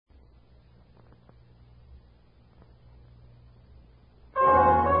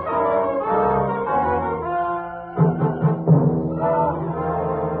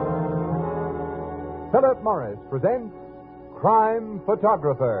Morris presents Crime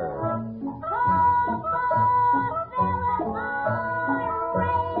Photographer.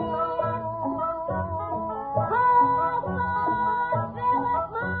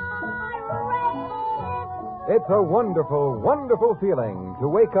 It's a wonderful, wonderful feeling to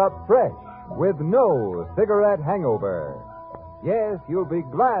wake up fresh with no cigarette hangover. Yes, you'll be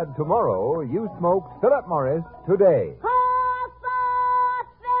glad tomorrow you smoked Philip Morris today.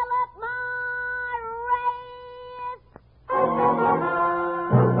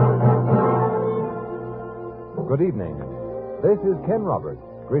 Good evening. This is Ken Roberts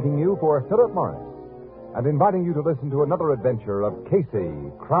greeting you for Philip Morris and inviting you to listen to another adventure of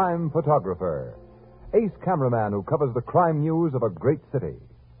Casey, crime photographer, ace cameraman who covers the crime news of a great city.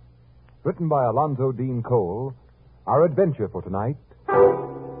 Written by Alonzo Dean Cole, our adventure for tonight,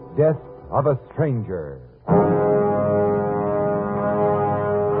 Death of a Stranger.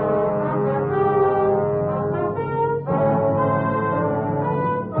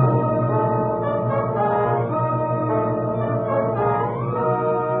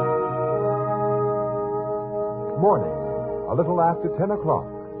 Morning, a little after 10 o'clock.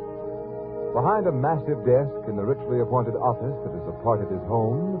 Behind a massive desk in the richly appointed office that is a part of his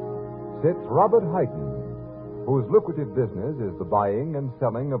home sits Robert Hayden, whose lucrative business is the buying and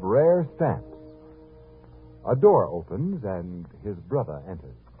selling of rare stamps. A door opens and his brother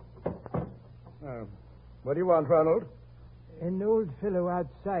enters. What do you want, Ronald? An old fellow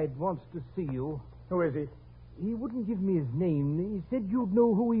outside wants to see you. Who is he? He wouldn't give me his name. He said you'd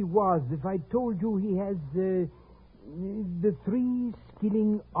know who he was if I told you he has the 3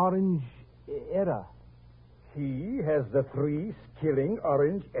 Skilling Orange Era. He has the 3 Skilling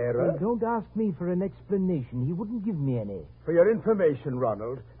Orange Era? Well, don't ask me for an explanation. He wouldn't give me any. For your information,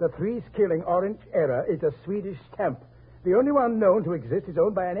 Ronald, the 3 Skilling Orange Era is a Swedish stamp. The only one known to exist is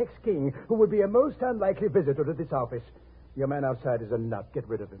owned by an ex-king who would be a most unlikely visitor to this office. Your man outside is a nut. Get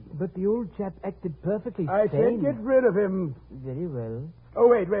rid of him. But the old chap acted perfectly I sane. said get rid of him. Very well. Oh,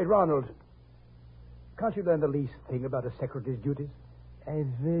 wait, Ronald. Can't you learn the least thing about a secretary's duties?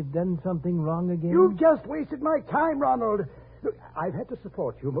 I've done something wrong again? You've just wasted my time, Ronald. Look, I've had to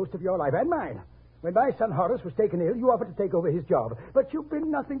support you most of your life, and mine. When my son Horace was taken ill, you offered to take over his job. But you've been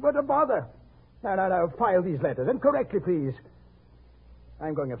nothing but a bother. Now, file these letters, and correctly, please.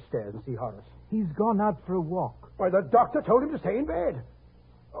 I'm going upstairs and see Horace. He's gone out for a walk. Why, the doctor told him to stay in bed.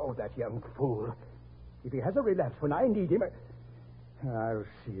 Oh, that young fool. If he has a relapse when I need him, I'll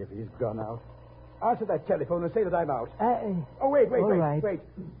see if he's gone out. Answer that telephone and say that I'm out. Wait. Right.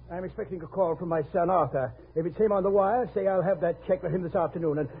 I'm expecting a call from my son, Arthur. If it's him on the wire, say I'll have that check for him this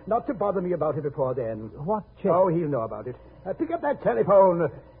afternoon, and not to bother me about it before then. What check? Oh, he'll know about it. Pick up that telephone.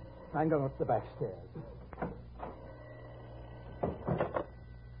 I'm going up the back stairs.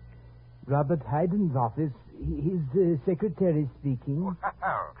 Robert Hayden's office. His secretary speaking. Well,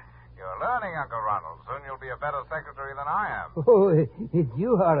 you're learning, Uncle Ronald. Soon you'll be a better secretary than I am. Oh, it's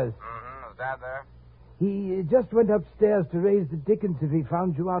you, Horace. Mm-hmm. Is Dad there? He just went upstairs to raise the dickens if he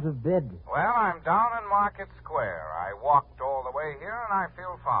found you out of bed. Well, I'm down in Market Square. I walked all the way here, and I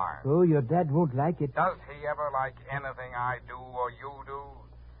feel fine. Oh, your dad won't like it. Does he ever like anything I do or you do?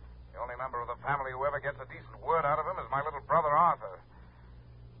 The only member of the family who ever gets a decent word out of him is my little brother, Arthur.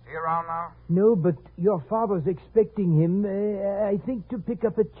 Is he around now? No, but your father's expecting him, I think, to pick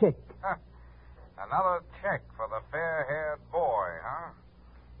up a check. Another check for the fair-haired boy, huh?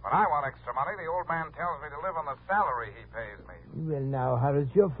 When I want extra money, the old man tells me to live on the salary he pays me. Well, now, Horace,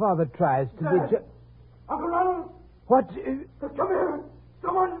 your father tries to be... Uncle Ronald! What? Come here!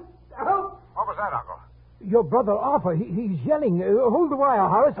 Someone help! What was that, Uncle? Your brother, Arthur, he's yelling. Hold the wire,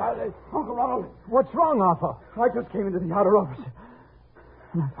 Horace. Uncle Ronald! What's wrong, Arthur? I just came into the outer office,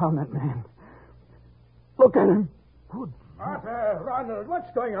 and I found that man. Look at him. Good. Arthur, Ronald,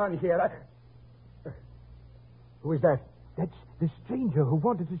 what's going on here? Who is that? That's the stranger who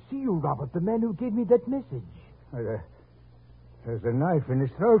wanted to see you, Robert, the man who gave me that message. There's a knife in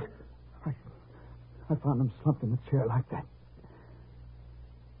his throat. I found him slumped in a chair like that.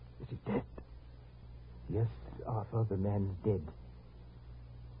 Is he dead? Yes, Arthur, the man's dead.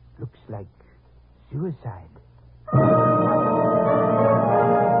 Looks like suicide.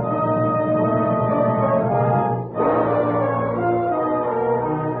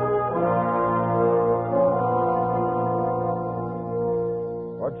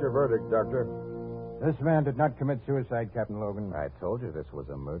 What's your verdict, Doctor? This man did not commit suicide, Captain Logan. I told you this was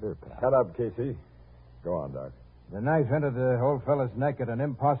a murder, pal. Shut up, Casey. Go on, Doc. The knife entered the old fellow's neck at an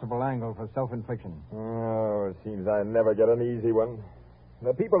impossible angle for self-infliction. Oh, it seems I never get an easy one.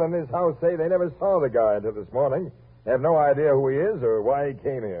 The people in this house say they never saw the guy until this morning. They have no idea who he is or why he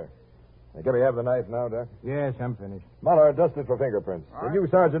came here. Can we have the knife now, Doc? Yes, I'm finished. Muller, dust it for fingerprints. And you,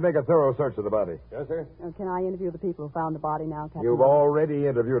 Sergeant, make a thorough search of the body. Yes, sir. Can I interview the people who found the body now, Captain? You've already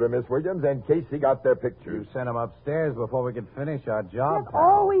interviewed her, Miss Williams, and Casey got their pictures. You sent them upstairs before we could finish our job. That's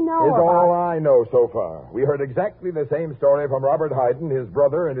all we know It's about. all I know so far. We heard exactly the same story from Robert Hayden, his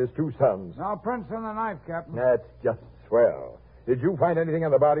brother, and his 2 sons. No prints on the knife, Captain. That's just swell. Did you find anything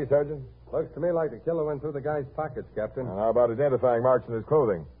on the body, Sergeant? Looks to me like the killer went through the guy's pockets, Captain. And how about identifying marks in his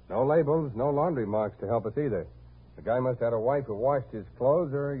clothing? No labels, no laundry marks to help us either. The guy must have had a wife who washed his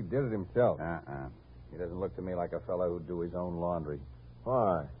clothes, or he did it himself. He doesn't look to me like a fellow who'd do his own laundry.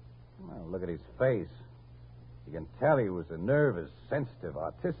 Why? Well, look at his face. You can tell he was a nervous, sensitive,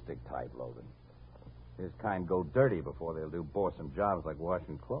 artistic type, Logan. His kind go dirty before they'll do boresome jobs like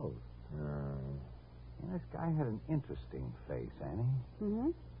washing clothes. Yeah, this guy had an interesting face, Annie. Mm-hmm.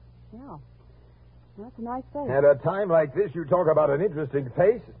 Yeah. That's a nice face. At a time like this, you talk about an interesting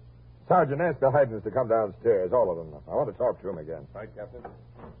face? Sergeant, ask the Haydens to come downstairs, all of them. I want to talk to him again. Right, Captain.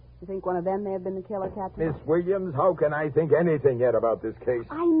 You think one of them may have been the killer, Captain? Miss Williams, how can I think anything yet about this case?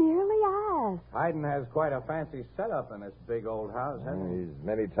 I merely asked. Hayden has quite a fancy setup in this big old house, hasn't he? He's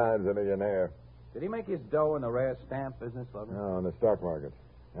many times a millionaire. Did he make his dough in the rare stamp business, Logan? No, in the stock market.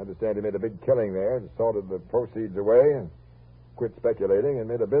 I understand he made a big killing there and sorted the proceeds away and quit speculating and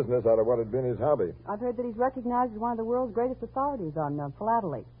made a business out of what had been his hobby. I've heard that he's recognized as one of the world's greatest authorities on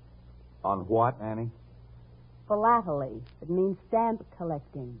philately. On what, Annie? Philately. It means stamp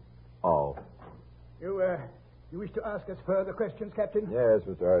collecting. Oh. You wish to ask us further questions, Captain? Yes,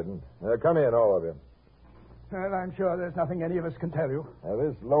 Mr. Hayden. Come in, all of you. Well, I'm sure there's nothing any of us can tell you.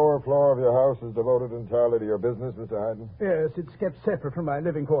 This lower floor of your house is devoted entirely to your business, Mr. Hayden? Yes, it's kept separate from my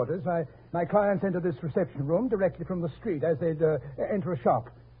living quarters. My clients enter this reception room directly from the street as they'd enter a shop.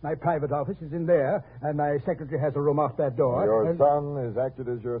 My private office is in there, and my secretary has a room off that door. Your son has acted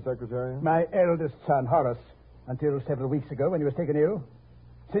as your secretary? My eldest son, Horace, until several weeks ago when he was taken ill.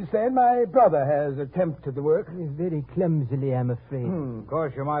 Since then, my brother has attempted the work. Very clumsily, I'm afraid. Of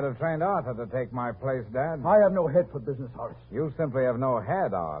course, you might have trained Arthur to take my place, Dad. I have no head for business, Horace. You simply have no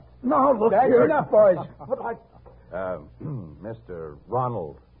head, Art. No, look, that's here. enough, boys. Mr.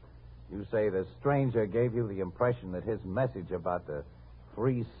 Ronald, you say the stranger gave you the impression that his message about the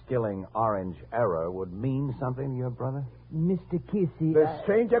free-skilling orange error would mean something to your brother? Mr. Casey... The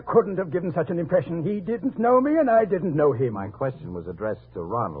stranger couldn't have given such an impression. He didn't know me, and I didn't know him. My question was addressed to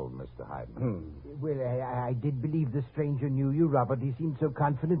Ronald, Mr. Hayden. Well, I did believe the stranger knew you, Robert. He seemed so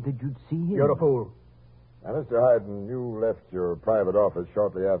confident that you'd see him. You're a fool. Now, Mr. Hayden, you left your private office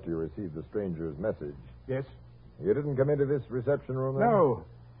shortly after you received the stranger's message. Yes? You didn't come into this reception room then? No.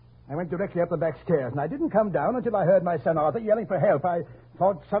 I went directly up the back stairs, and I didn't come down until I heard my son Arthur yelling for help. I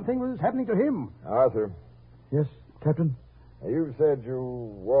thought something was happening to him. Arthur, Yes, Captain? you said you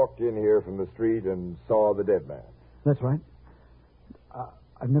walked in here from the street and saw the dead man. That's right.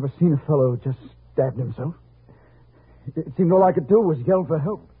 I've never seen a fellow just stabbed himself. It seemed all I could do was yell for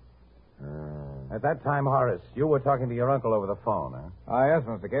help. At that time, Horace, you were talking to your uncle over the phone, huh? Yes,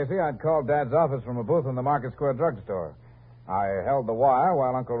 Mr. Casey. I'd called Dad's office from a booth in the Market Square drugstore. I held the wire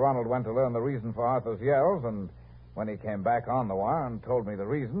while Uncle Ronald went to learn the reason for Arthur's yells, and when he came back on the wire and told me the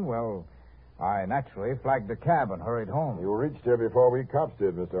reason, well, I naturally flagged a cab and hurried home. You reached here before we cops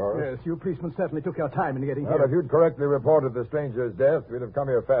did, Mr. Horace. Yes, you policemen certainly took your time in getting Well, here. if you'd correctly reported the stranger's death, we'd have come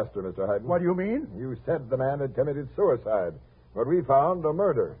here faster, Mr. Hayden. What do you mean? You said the man had committed suicide, but we found a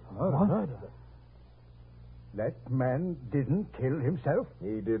murder. What? That man didn't kill himself?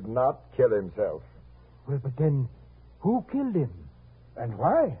 He did not kill himself. Well, but then, who killed him? And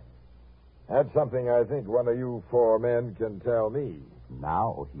why? That's something I think one of you 4 men can tell me.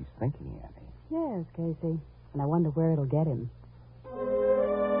 Now he's thinking, Annie. Yes, Casey. And I wonder where it'll get him.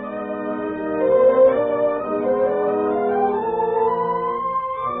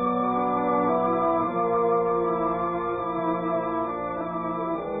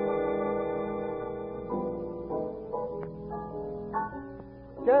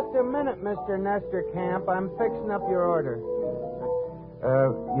 Just a minute, Mr. Nestor Camp. I'm fixing up your order.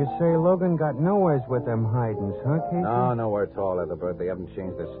 You say Logan got nowheres with them Haydens, huh, Casey? No, nowhere at all, Ethelbert. They haven't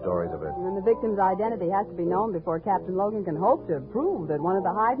changed their stories of it. And the victim's identity has to be known before Captain Logan can hope to prove that one of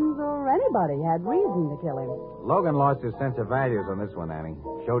the Haydens or anybody had reason to kill him. Logan lost his sense of values on this one, Annie.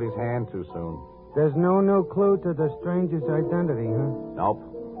 Showed his hand too soon. There's no new clue to the stranger's identity, huh? Nope.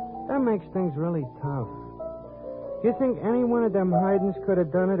 That makes things really tough. You think any one of them Haydens could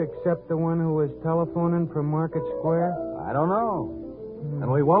have done it except the one who was telephoning from Market Square? I don't know.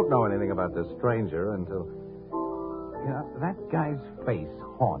 And we won't know anything about the stranger until... You know, that guy's face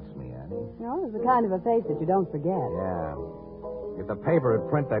haunts me, Annie. You know, it's the kind of a face that you don't forget. Yeah. If the paper would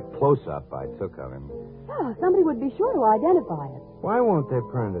print that close-up I took of him. Yeah, somebody would be sure to identify it. Why won't they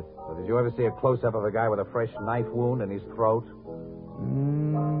print it? So did you ever see a close-up of a guy with a fresh knife wound in his throat?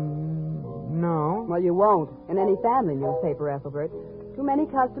 No. Well, you won't. In any family newspaper, Ethelbert. Too many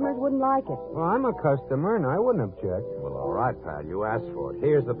customers wouldn't like it. Well, I'm a customer, and I wouldn't object. Well, all right, pal. You asked for it.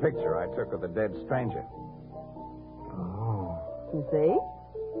 Here's the picture I took of the dead stranger. Oh. You see?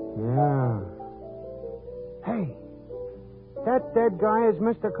 Yeah. Hey, that dead guy is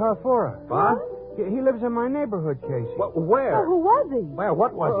Mr. Carfora. What? He lives in my neighborhood, Casey. Where? Oh, who was he? Where?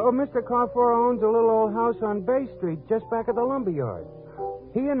 What was Oh, Mr. Carfora owns a little old house on Bay Street, just back of the lumberyard.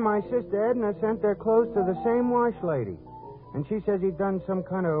 He and my sister Edna sent their clothes to the same wash lady. And she says he'd done some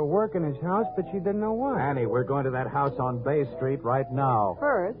kind of work in his house, but she didn't know what. Annie, we're going to that house on Bay Street right now.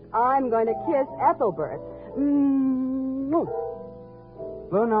 First, I'm going to kiss Ethelbert.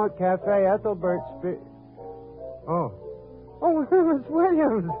 Blue Note Cafe, Ethelbert Street. Oh, Miss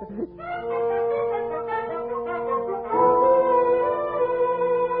Williams.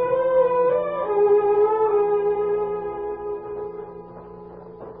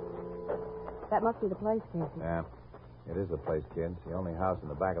 That must be the place, Casey. Yeah, it is the place, kid. It's the only house in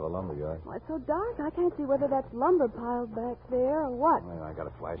the back of the lumberyard. Well, it's so dark, I can't see whether that's lumber piled back there or what. Well, I got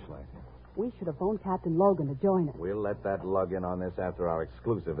a flashlight. We should have phoned Captain Logan to join us. We'll let that lug in on this after our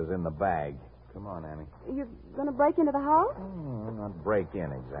exclusive is in the bag. Come on, Annie. You're going to break into the house? Not break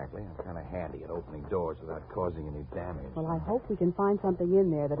in exactly. I'm kind of handy at opening doors without causing any damage. Well, I hope we can find something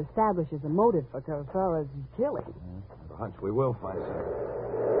in there that establishes a motive for Carfera's killing. I have a hunch we will find something.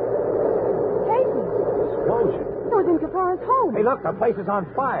 Casey! Explosion. No, it's in Carfera's home. Hey, look, the place is on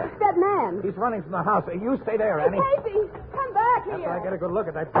fire. That man. He's running from the house. You stay there, Annie. Casey, come back After here. I get a good look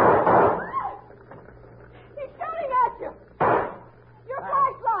at that. He's shooting at you. Your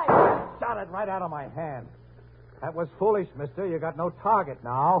flashlight. Shot it right out of my hand. That was foolish, mister. You got no target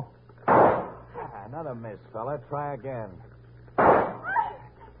now. Another miss, fella. Try again.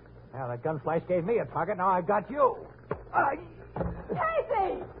 Now, that gun flash gave me a target. Now I've got you.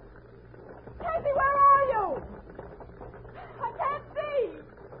 Casey! Casey, where are you? I can't see.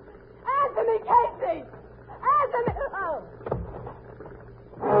 Answer me, Casey! Answer me! Oh.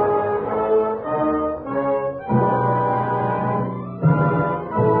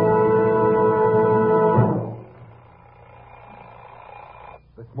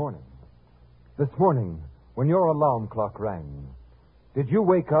 This morning, when your alarm clock rang, did you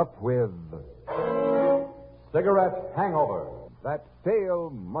wake up with cigarette hangover? That stale,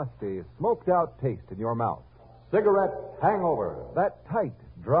 musty, smoked-out taste in your mouth. Cigarette hangover. That tight,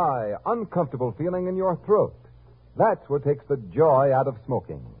 dry, uncomfortable feeling in your throat. That's what takes the joy out of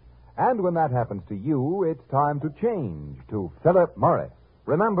smoking. And when that happens to you, it's time to change to Philip Morris.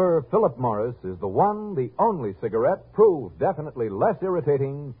 Remember, Philip Morris is the one, the only cigarette proved definitely less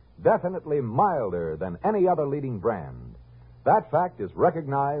irritating, definitely milder than any other leading brand. That fact is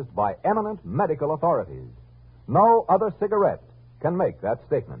recognized by eminent medical authorities. No other cigarette can make that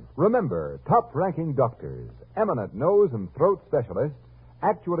statement. Remember, top-ranking doctors, eminent nose and throat specialists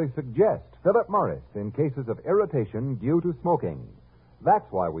actually suggest Philip Morris in cases of irritation due to smoking. That's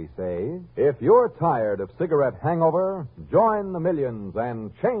why we say, if you're tired of cigarette hangover, join the millions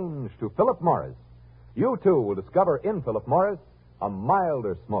and change to Philip Morris. You, too, will discover in Philip Morris a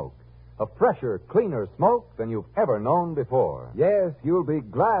milder smoke, a fresher, cleaner smoke than you've ever known before. Yes, you'll be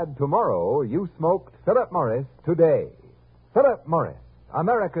glad tomorrow you smoked Philip Morris today. Philip Morris,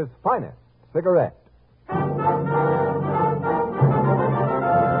 America's finest cigarette.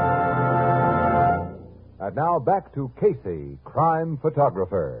 And now back to Casey, crime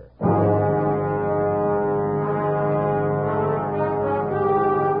photographer.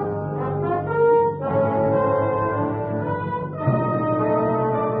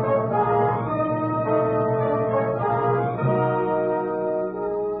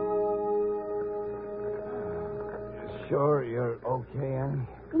 Sure you're okay, Annie?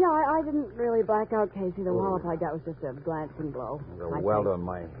 Yeah, I didn't really black out, Casey. The wallop I got was just a glancing blow. There's a welt on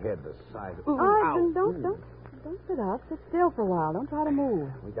my head the size of... Don't sit up. Sit still for a while. Don't try to move.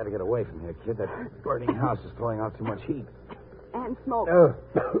 We got to get away from here, kid. That burning house is throwing out too much heat. And smoke.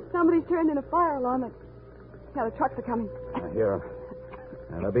 Somebody's turned in a fire alarm. Yeah, the trucks are coming. I hear 'em.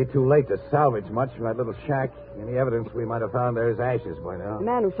 And it'll be too late to salvage much from that little shack. Any evidence we might have found there's ashes by now. The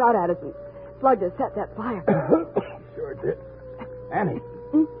man who shot at us and slugged us set that fire. Sure did. Annie,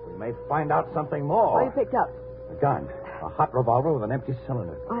 we may find out something more. What you picked up? A gun. A hot revolver with an empty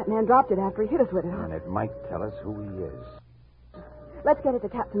cylinder. Oh, that man dropped it after he hit us with it. And it might tell us who he is. Let's get it to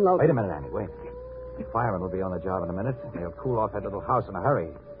Captain Logan. Wait a minute, Annie. Wait. The firemen will be on the job in a minute. They'll cool off that little house in a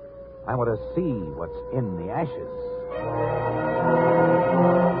hurry. I want to see what's in the ashes.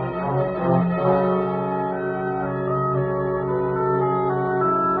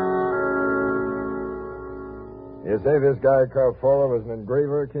 You say this guy Carfora was an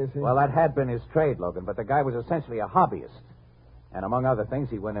engraver, Casey? Well, that had been his trade, Logan, but the guy was essentially a hobbyist. And among other things,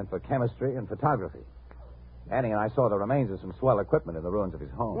 he went in for chemistry and photography. Annie and I saw the remains of some swell equipment in the ruins of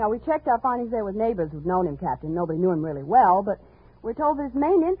his home. Yeah, we checked our findings there with neighbors who'd known him, Captain. Nobody knew him really well, but we're told that his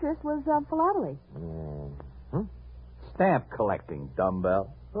main interest was philately. Stamp collecting,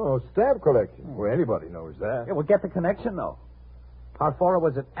 dumbbell. Oh, stamp collection. Well, anybody knows that. Yeah, well, get the connection, though. Carfora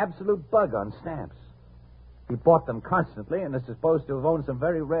was an absolute bug on stamps. He bought them constantly and is supposed to have owned some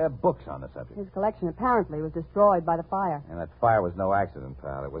very rare books on the subject. His collection apparently was destroyed by the fire. And that fire was no accident,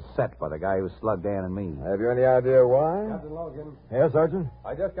 pal. It was set by the guy who slugged Ann and me. Have you any idea why? Captain Logan, Yes, Sergeant?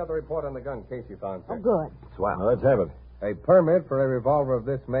 I just got the report on the gun Casey found, sir. Oh, good. Swell. Well, let's have it. A permit for a revolver of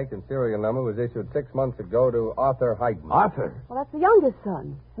this make and serial number was issued 6 months ago to Arthur Hayden. Arthur. Well, that's the youngest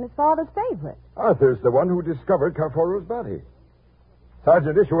son and his father's favorite. Arthur's the one who discovered Carfora's body.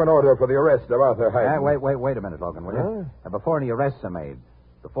 Sergeant, issue an order for the arrest of Arthur Hayden. Wait a minute, Logan, will you? Before any arrests are made,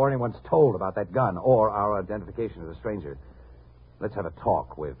 before anyone's told about that gun or our identification of the stranger, let's have a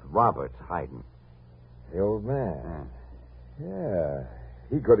talk with Robert Hayden. The old man. Yeah.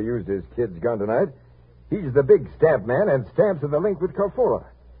 He could have used his kid's gun tonight. He's the big stamp man, and stamps are the link with Carfora.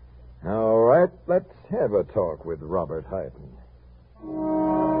 All right, let's have a talk with Robert Hayden.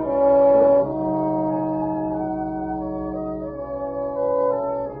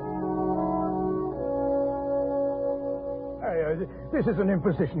 This is an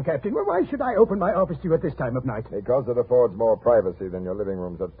imposition, Captain. Well, why should I open my office to you at this time of night? Because it affords more privacy than your living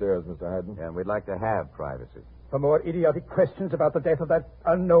rooms upstairs, Mr. Hayden. And we'd like to have privacy. For more idiotic questions about the death of that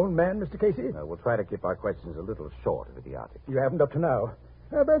unknown man, Mr. Casey? We'll try to keep our questions a little short of idiotic. You haven't up to now.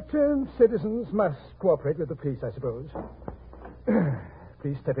 But citizens must cooperate with the police, I suppose.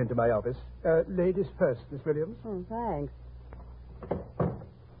 Please step into my office. Ladies first, Miss Williams. Thanks.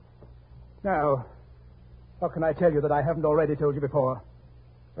 Now, what can I tell you that I haven't already told you before?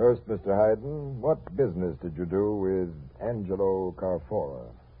 First, Mr. Hayden, what business did you do with Angelo Carfora?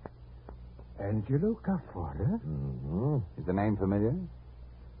 Angelo Carfora? Mm-hmm. Is the name familiar?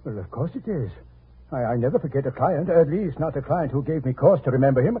 Well, of course it is. I never forget a client, at least not a client who gave me cause to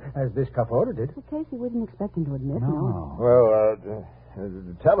remember him, as this Carfora did. Well, Casey wouldn't expect him to admit, no. Well,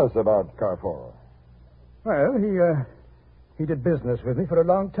 tell us about Carfora. Well, he did business with me for a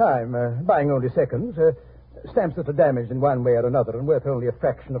long time, buying only seconds, stamps that are damaged in one way or another and worth only a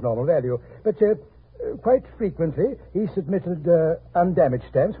fraction of normal value. But quite frequently, he submitted undamaged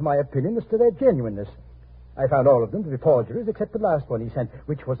stamps for my opinion as to their genuineness. I found all of them to be forgeries, except the last one he sent,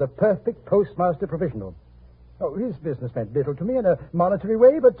 which was a perfect postmaster provisional. Oh, his business meant little to me in a monetary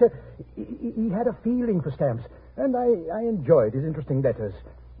way, but he had a feeling for stamps, and I enjoyed his interesting letters.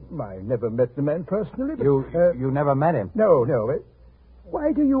 I never met the man personally, but... You never met him? No.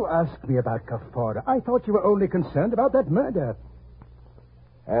 Why do you ask me about Carfora? I thought you were only concerned about that murder.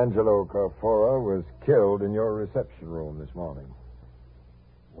 Angelo Carfora was killed in your reception room this morning.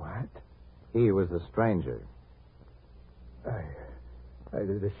 What? He was the stranger.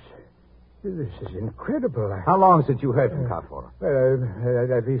 This is incredible. How long since you heard from Carfora?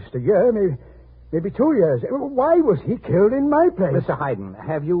 At least a year, maybe 2 years. Why was he killed in my place? Mr. Hayden,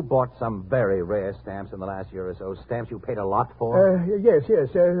 have you bought some very rare stamps in the last year or so? Stamps you paid a lot for? Yes.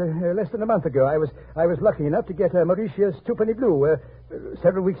 Less than a month ago, I was lucky enough to get a Mauritius twopenny blue.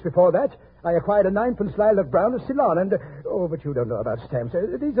 Several weeks before that, I acquired a 9-pence lilac brown of Ceylon, and but you don't know about stamps.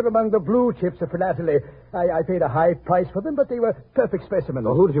 These are among the blue chips of philately. I paid a high price for them, but they were perfect specimens.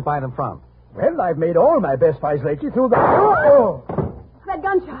 So who did you buy them from? Well, I've made all my best buys lately through the... Oh! That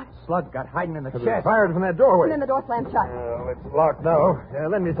gunshot. Slug got Hayden in the chest. Fired from that doorway. And then the door slammed shut. It's locked now.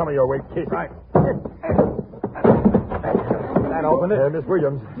 Lend me some of your weight, Casey. Right. That opened it. Miss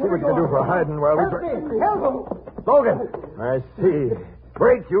Williams, see what you can do for Hayden while we... Help him! Logan! I see.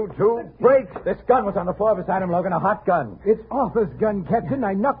 Break, you two. Break! This gun was on the floor beside him, Logan. A hot gun. It's Arthur's gun, Captain.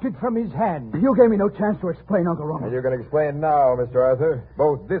 I knocked it from his hand. You gave me no chance to explain, Uncle Ronald. And you can explain now, Mr. Arthur.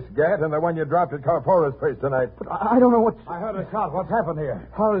 Both this gat and the one you dropped at Carfora's place tonight. But I don't know what's... I heard a shot. What's happened here?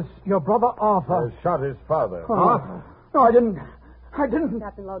 How's your brother Arthur? Shot his father. Arthur? No, I didn't.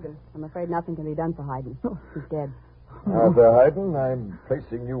 Captain Logan, I'm afraid nothing can be done for Hayden. He's dead. Arthur Hayden, I'm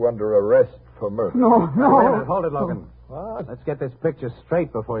placing you under arrest for murder. No. Wait a minute. Hold it, Logan. What? Let's get this picture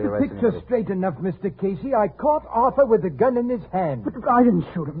straight before you arrest him. Picture straight enough, Mr. Casey. I caught Arthur with the gun in his hand. But I didn't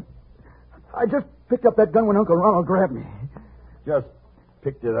shoot him. I just picked up that gun when Uncle Ronald grabbed me. Just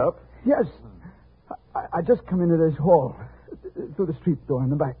picked it up? Yes. I just come into this hall through the street door in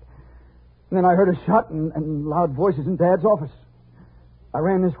the back. And then I heard a shot and loud voices in Dad's office. I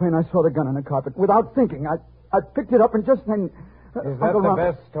ran this way and I saw the gun on the carpet. Without thinking, I picked it up and just then Is that the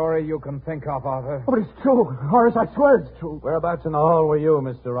best story you can think of, Arthur? Oh, but it's true. Horace, I swear it's true. Whereabouts in the hall were you,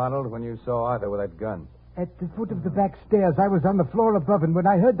 Mr. Ronald, when you saw Arthur with that gun? At the foot of the back stairs. I was on the floor above, and when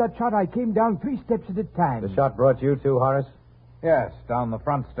I heard that shot, I came down 3 steps at a time. The shot brought you too, Horace? Yes, down the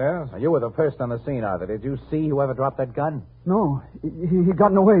front stairs. Now, you were the first on the scene, Arthur. Did you see whoever dropped that gun? No, he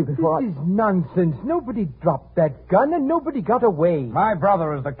gotten away before. This is nonsense. Nobody dropped that gun, and nobody got away. My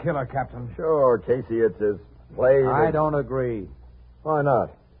brother is the killer, Captain. Sure, Casey, it's as plain. I don't agree. Why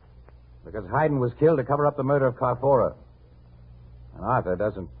not? Because Hayden was killed to cover up the murder of Carfora. And Arthur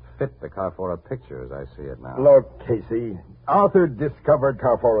doesn't fit the Carfora picture as I see it now. Look, Casey, Arthur discovered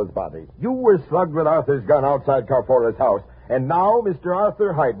Carfora's body. You were slugged with Arthur's gun outside Carfora's house. And now Mr.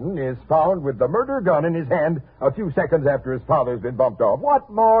 Arthur Hayden is found with the murder gun in his hand a few seconds after his father's been bumped off. What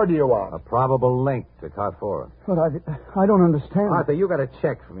more do you want? A probable link to Carfora. But I don't understand. Arthur, you got a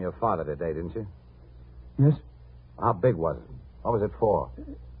check from your father today, didn't you? Yes? How big was it? What was it for?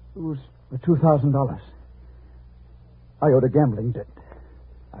 It was $2,000. I owed a gambling debt.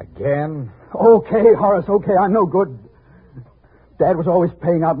 Again? Okay, Horace, okay, I'm no good. Dad was always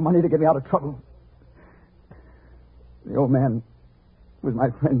paying out money to get me out of trouble. The old man was my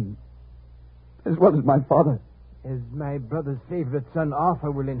friend, as well as my father. As my brother's favorite son, Arthur,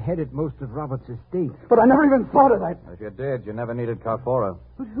 will inherit most of Robert's estate. But I never even thought of that. If you did, you never needed Carfora.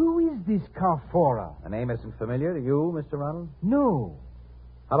 But who is this Carfora? A name isn't familiar to you, Mr. Ronald? No.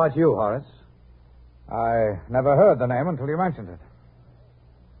 How about you, Horace? I never heard the name until you mentioned it.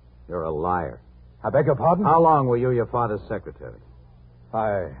 You're a liar. I beg your pardon? How long were you your father's secretary?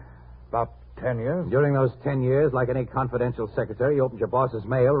 About 10 years. During those 10 years, like any confidential secretary, you opened your boss's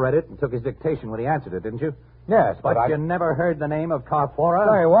mail, read it, and took his dictation when he answered it, didn't you? Yes, But you never heard the name of Carfora?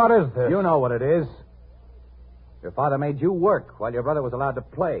 Say, what is this? You know what it is. Your father made you work while your brother was allowed to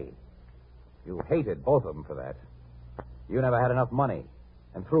play. You hated both of them for that. You never had enough money.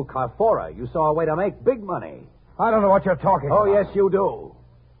 And through Carfora, you saw a way to make big money. I don't know what you're talking about. Oh, yes, you do.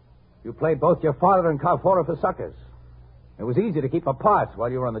 You played both your father and Carfora for suckers. It was easy to keep apart while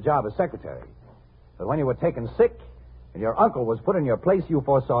you were on the job as secretary. But when you were taken sick and your uncle was put in your place, you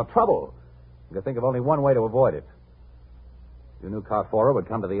foresaw trouble. You could think of only one way to avoid it. You knew Carfora would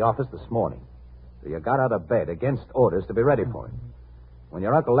come to the office this morning. So you got out of bed against orders to be ready for him. When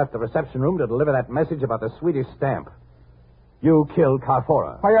your uncle left the reception room to deliver that message about the Swedish stamp, you killed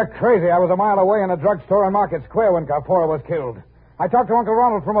Carfora. Oh, you're crazy. I was a mile away in a drugstore on Market Square when Carfora was killed. I talked to Uncle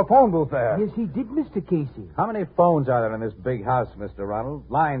Ronald from a phone booth there. Yes, he did, Mr. Casey. How many phones are there in this big house, Mr. Ronald?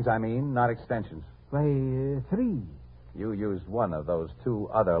 Lines, I mean, not extensions. Why, 3. You used one of those 2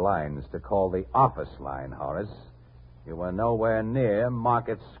 other lines to call the office line, Horace. You were nowhere near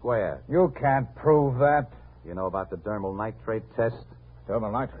Market Square. You can't prove that. You know about the dermal nitrate test?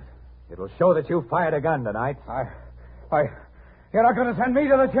 Dermal nitrate? It'll show that you fired a gun tonight. You're not going to send me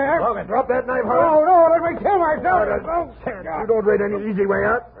to the chair? Logan, drop that knife, Horace. No, let me kill myself. You don't read any easy way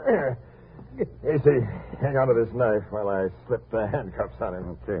out. Casey, hang on to this knife while I slip the handcuffs on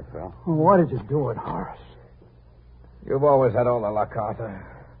him. Okay, pal. Why did you do it, Horace? You've always had all the luck, Arthur.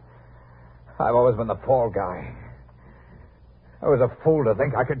 I've always been the fall guy. I was a fool to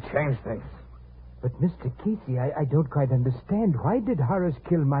think I could change things. But, Mr. Casey, I don't quite understand. Why did Horace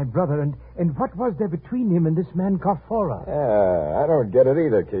kill my brother, and what was there between him and this man Carfora? Yeah, I don't get it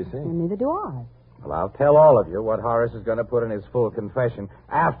either, Casey. Neither do I. Well, I'll tell all of you what Horace is going to put in his full confession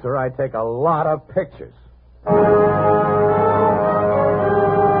after I take a lot of pictures.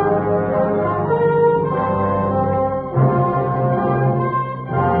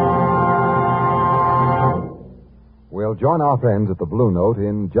 We'll join our friends at the Blue Note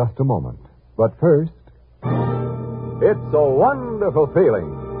in just a moment. But first, it's a wonderful feeling.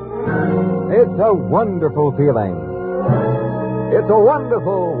 It's a wonderful feeling. It's a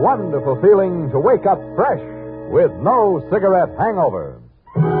wonderful, wonderful feeling to wake up fresh with no cigarette hangover.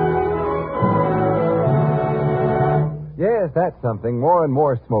 Yes, that's something more and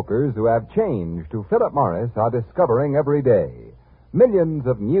more smokers who have changed to Philip Morris are discovering every day. Millions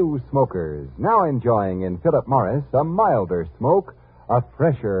of new smokers now enjoying in Philip Morris a milder smoke, a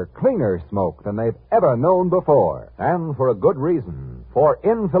fresher, cleaner smoke than they've ever known before. And for a good reason. For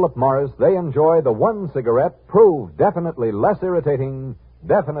in Philip Morris, they enjoy the one cigarette proved definitely less irritating,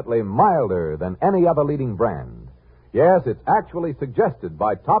 definitely milder than any other leading brand. Yes, it's actually suggested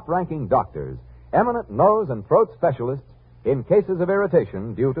by top-ranking doctors, eminent nose and throat specialists, in cases of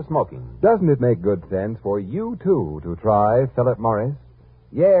irritation due to smoking. Doesn't it make good sense for you, too, to try Philip Morris?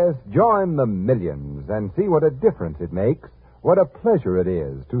 Yes, join the millions and see what a difference it makes. What a pleasure it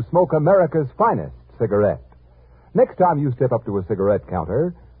is to smoke America's finest cigarette. Next time you step up to a cigarette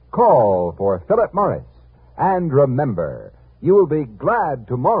counter, call for Philip Morris. And remember, you will be glad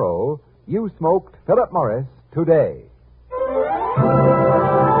tomorrow you smoked Philip Morris today.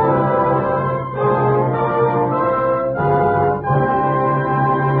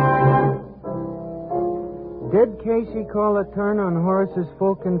 Did Casey call a turn on Horace's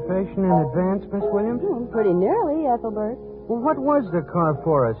full confession in advance, Miss Williams? Pretty nearly, Ethelbert. Well, what was the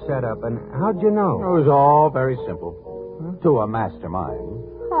Carfora setup, and how'd you know? It was all very simple. To a mastermind.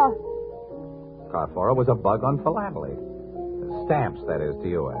 Huh. Carfora was a bug on philately. Stamps, that is, to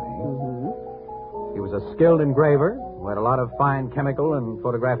you, Annie. He was a skilled engraver who had a lot of fine chemical and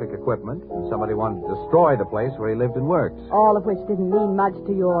photographic equipment, and somebody wanted to destroy the place where he lived and worked. All of which didn't mean much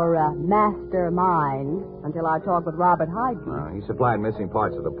to your mastermind until I talked with Robert Hyden. He supplied missing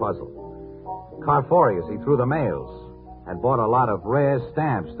parts of the puzzle. Carfora, you see, through the mails, had bought a lot of rare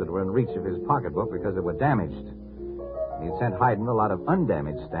stamps that were in reach of his pocketbook because they were damaged. He'd sent Hyden a lot of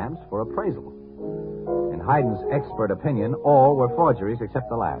undamaged stamps for appraisal. In Hyden's expert opinion, all were forgeries except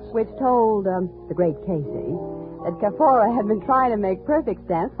the last. Which told the great Casey that Carfora had been trying to make perfect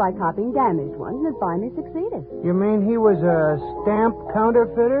stamps by copying damaged ones and had finally succeeded. You mean he was a stamp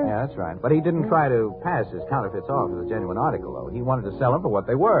counterfeiter? Yeah, that's right. But he didn't try to pass his counterfeits off as a genuine article, though. He wanted to sell them for what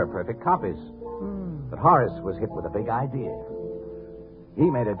they were, perfect copies. But Horace was hit with a big idea. He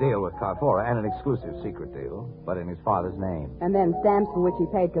made a deal with Carfora, and an exclusive secret deal, but in his father's name. And then stamps for which he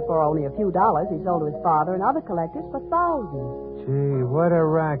paid Carfora only a few dollars he sold to his father and other collectors for thousands. Gee, what a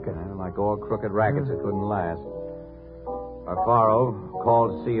racket. And like all crooked rackets, it couldn't last. Carfaro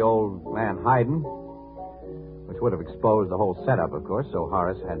called to see old man Hyden, which would have exposed the whole setup, of course, so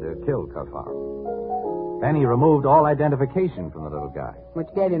Horace had to kill Carfaro. Then he removed all identification from the little guy. Which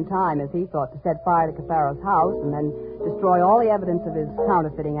gave him time, as he thought, to set fire to Carfaro's house and then destroy all the evidence of his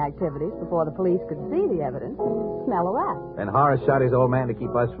counterfeiting activities before the police could see the evidence and smell a rat. Then Horace shot his old man to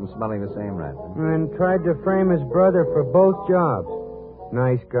keep us from smelling the same rat. And tried to frame his brother for both jobs.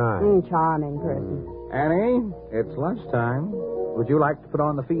 Nice guy. Charming person. Annie, it's lunchtime. Would you like to put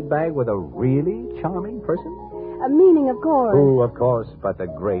on the feed bag with a really charming person? Meaning, of course. Who, of course, but the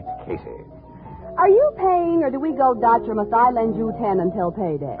great Casey. Are you paying, or do we go Dutch, or must I lend you 10 until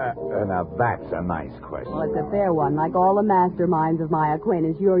payday? Now, that's a nice question. Well, it's a fair one. Like all the masterminds of my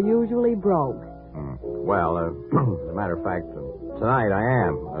acquaintance, you're usually broke. Well, as a matter of fact, tonight I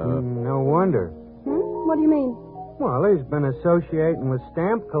am. No wonder. What do you mean? Well, he's been associating with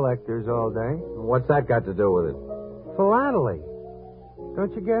stamp collectors all day. What's that got to do with it? Philately.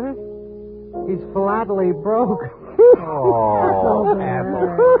 Don't you get it? He's philately broke. Oh,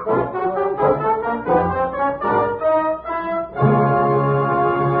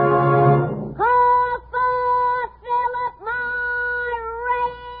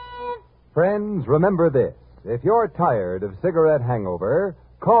 Friends, remember this. If you're tired of cigarette hangover,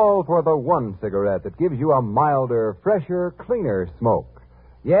 call for the one cigarette that gives you a milder, fresher, cleaner smoke.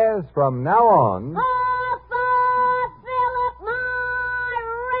 Yes, from now on...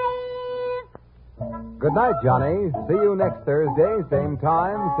 Good night, Johnny. See you next Thursday, same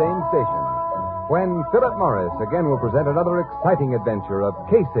time, same station, when Philip Morris again will present another exciting adventure of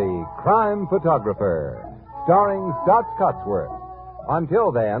Casey, crime photographer, starring Stotts Cotsworth.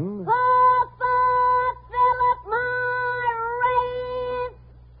 Until then...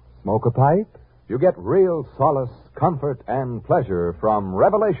 Smoke a pipe? You get real solace, comfort, and pleasure from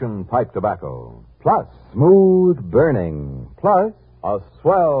Revelation pipe tobacco. Plus, smooth burning. Plus, a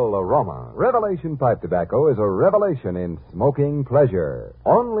swell aroma. Revelation pipe tobacco is a revelation in smoking pleasure.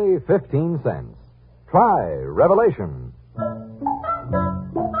 Only 15 cents. Try Revelation.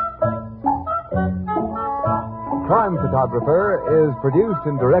 Crime Photographer is produced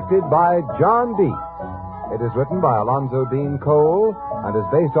and directed by John Deese. It is written by Alonzo Dean Cole and is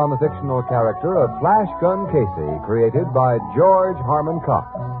based on the fictional character of Flash Gun Casey, created by George Harmon Cox.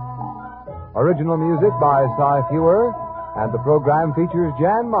 Original music by Cy Fewer, and the program features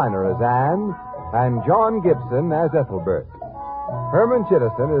Jan Miner as Anne and John Gibson as Ethelbert. Herman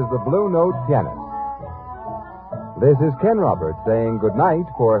Chittison is the Blue Note pianist. This is Ken Roberts saying goodnight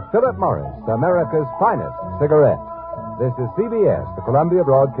for Philip Morris, America's finest cigarette. This is CBS, the Columbia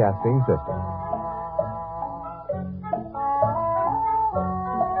Broadcasting System.